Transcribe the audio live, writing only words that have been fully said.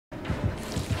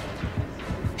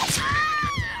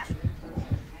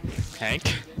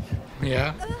Hank?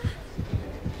 Yeah.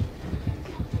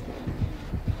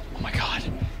 Oh my god.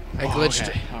 I glitched.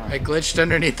 Okay, right. I glitched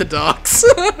underneath the docks.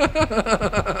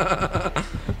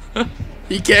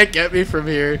 He can't get me from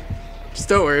here. Just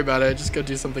don't worry about it. Just go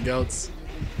do something else.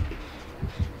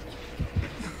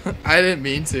 I didn't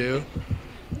mean to,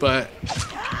 but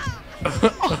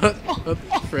what the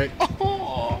frick?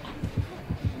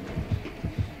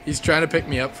 He's trying to pick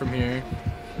me up from here.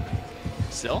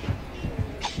 Still?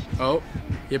 Oh,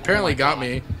 he apparently got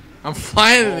me. I'm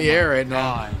flying in the air right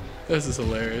now. God. This is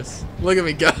hilarious. Look at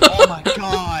me go. Oh my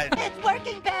god. It's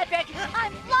working, Patrick.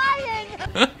 I'm flying.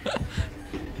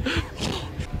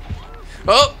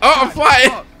 Oh, I'm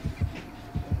flying.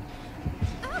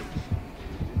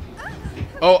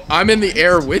 Oh, I'm in the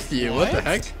air with you. What the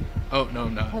heck? Oh, no,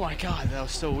 I'm not. Oh my god, that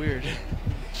was so weird.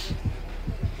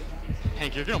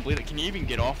 Hank, you're gonna believe it. Can you even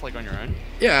get off like on your own?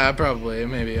 Yeah, probably.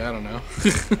 Maybe. I don't know.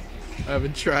 I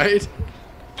haven't tried.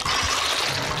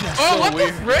 That's Oh, so what weird.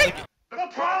 the frick? The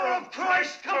power of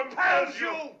Christ compels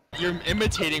you! You're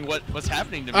imitating what's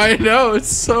happening to me. I know, it's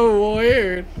so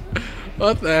weird.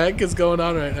 What the heck is going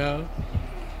on right now?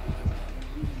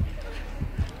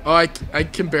 Oh, I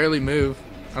can barely move.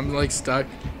 I'm like stuck.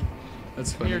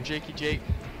 That's Come funny. here, Jakey Jake.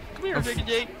 Come here, Jakey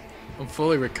Jake. I'm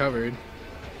fully recovered.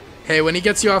 Hey, when he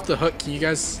gets you off the hook, can you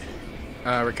guys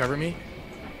recover me?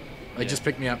 Like, Yeah. just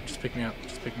pick me up. Just pick me up.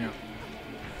 Just pick me up.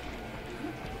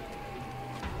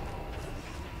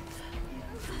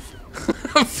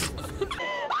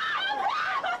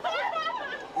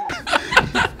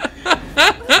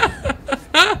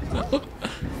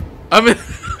 I'm in.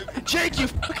 Jake, you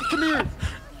fucking come here.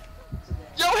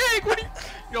 Yo, Hank, what are you?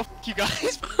 Yo, fuck you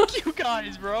guys. Fuck you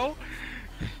guys, bro.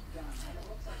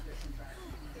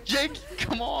 Jake,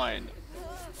 come on.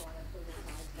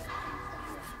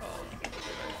 Oh,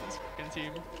 this fucking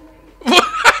team.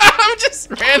 I'm just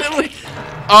randomly.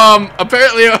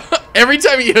 Apparently, every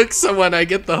time you hook someone, I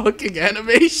get the hooking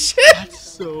animation. That's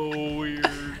so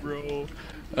weird, bro.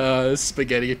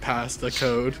 Spaghetti pasta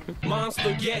code. Mom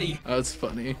spaghetti. That's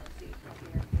funny.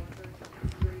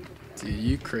 Dude,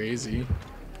 you crazy.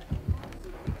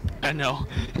 I know.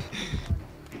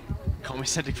 Call me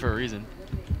Cedric for a reason.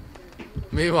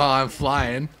 Meanwhile, I'm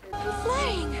flying.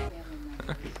 Flying.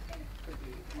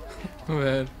 Oh,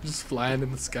 man, just flying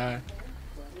in the sky.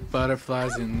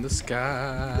 Butterflies in the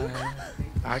sky.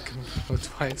 I can go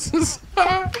twice as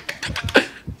high.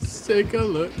 Let's take a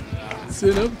look. It's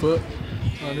in a book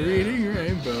on reading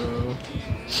rainbow.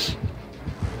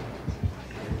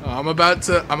 Oh, I'm about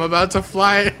to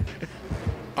fly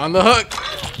on the hook.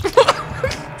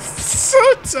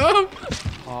 So dumb.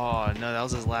 Oh no, that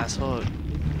was his last hook.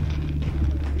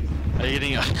 Are you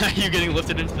getting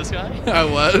lifted into the sky? I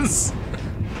was.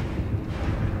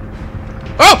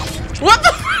 Oh! What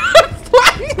the? I'm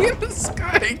flying in the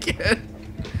sky again.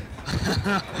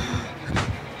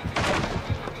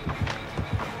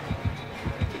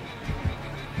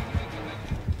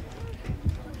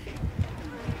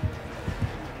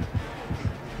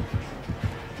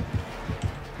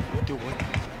 Dude,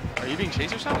 what? Are you being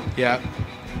chased or something? Yeah.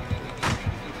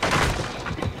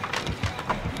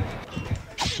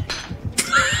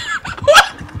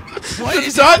 What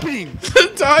is happening?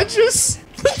 The dodges.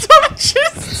 The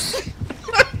dodges.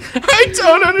 I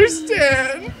don't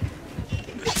understand.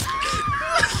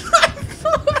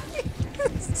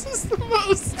 This is the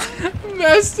most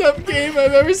messed up game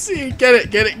I've ever seen. Get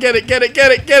it, get it, get it, get it,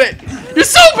 get it, get it. You're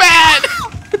so bad.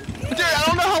 Dude, I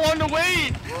don't know how long to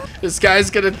wait. This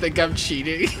guy's gonna think I'm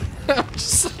cheating. I'm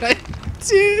just like,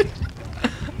 dude,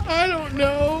 I don't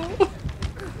know.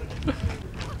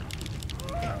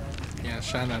 Yeah,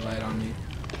 shine that light on me.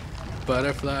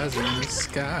 Butterflies in the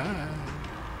sky.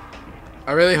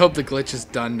 I really hope the glitch is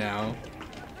done now.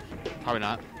 Probably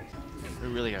not. We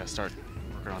really gotta start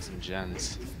working on some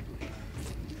gens.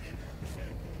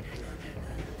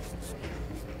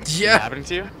 Yeah. Happening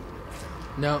to you?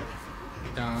 No.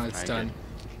 No, it's Alright, done. good.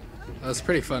 That was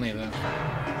pretty funny though.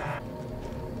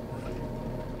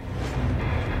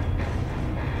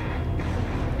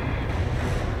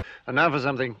 And now for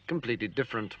something completely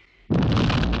different.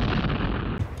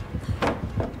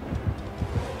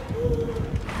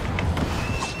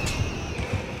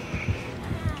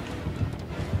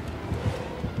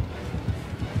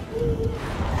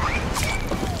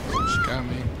 She got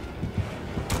me.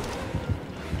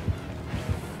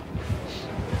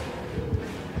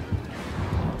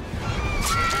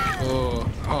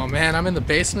 Oh man, I'm in the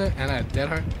basement and I have dead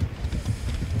heart.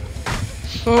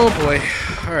 Oh boy.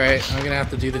 Alright, I'm gonna have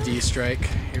to do the D strike.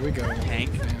 Here we go. Hank,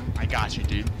 I got you,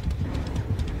 dude.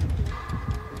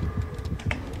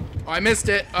 Oh, I missed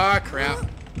it. Oh crap.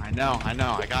 I I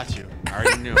know. I got you. I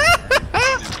already knew.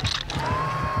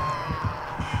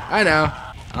 I know.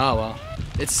 Oh well.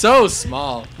 It's so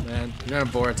small, man. You're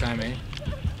gonna bore time, eh?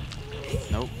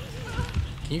 Nope.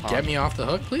 Can you get me off the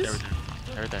hook, please?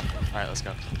 There. All right, let's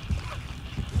go.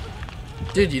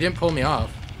 Dude, you didn't pull me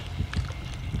off.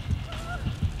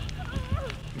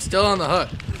 I'm still on the hook.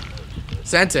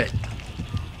 Sente.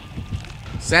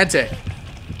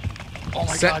 Oh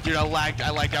my god, dude, I lagged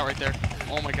out right there.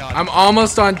 Oh my god. I'm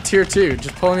almost on tier 2.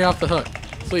 Just pull me off the hook,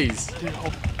 please. Dude,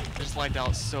 I just lagged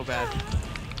out so bad.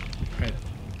 Right.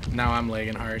 Now I'm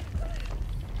lagging hard.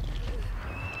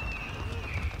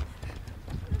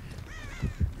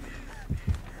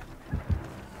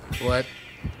 What?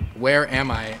 Where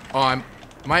am I? Oh, am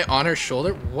I on her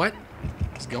shoulder? What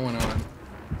is going on?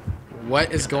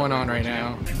 What is going on right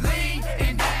now?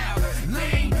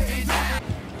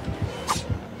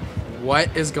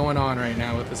 What is going on right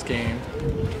now with this game?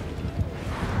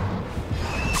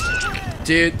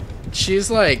 Dude, she's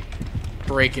like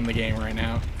breaking the game right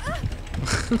now.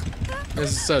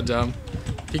 This is so dumb.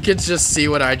 You could just see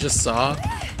what I just saw.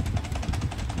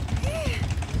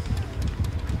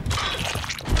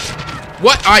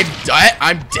 What?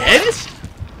 I'm dead?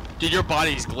 Dude, your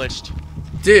body's glitched.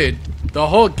 Dude, the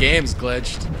whole game's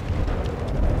glitched.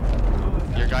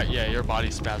 Your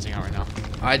body's spazzing out right now.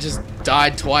 I just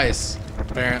died twice,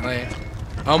 apparently.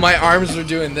 Oh, my arms were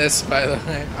doing this, by the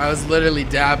way. I was literally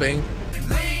dabbing.